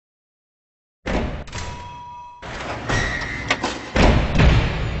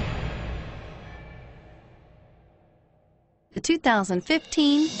The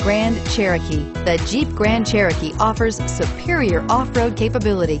 2015 Grand Cherokee. The Jeep Grand Cherokee offers superior off-road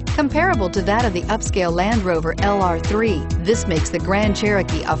capability comparable to that of the upscale Land Rover LR3. This makes the Grand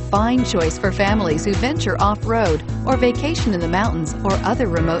Cherokee a fine choice for families who venture off-road or vacation in the mountains or other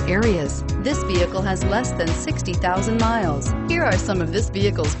remote areas. This vehicle has less than 60,000 miles. Here are some of this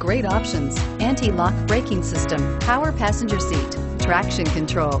vehicle's great options: anti-lock braking system, power passenger seat, traction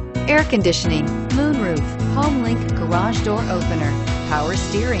control, air conditioning, moonroof, HomeLink garage door opener, power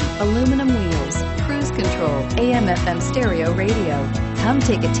steering, aluminum wheels, cruise control, AM/FM stereo radio. Come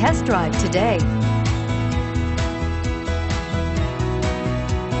take a test drive today.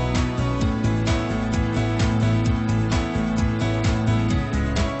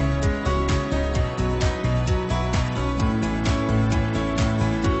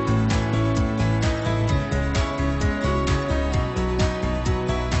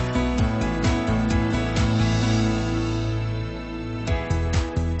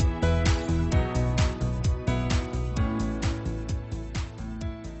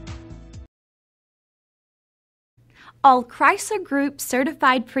 All Chrysler Group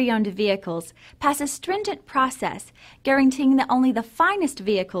certified pre-owned vehicles pass a stringent process guaranteeing that only the finest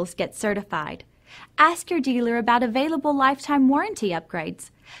vehicles get certified. Ask your dealer about available lifetime warranty upgrades.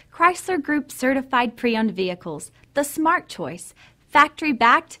 Chrysler Group certified pre-owned vehicles, the smart choice, factory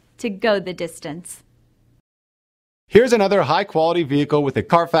backed to go the distance. Here's another high-quality vehicle with a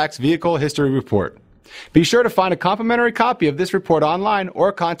Carfax Vehicle History Report. Be sure to find a complimentary copy of this report online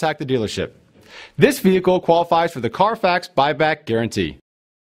or contact the dealership. This vehicle qualifies for the Carfax Buyback Guarantee.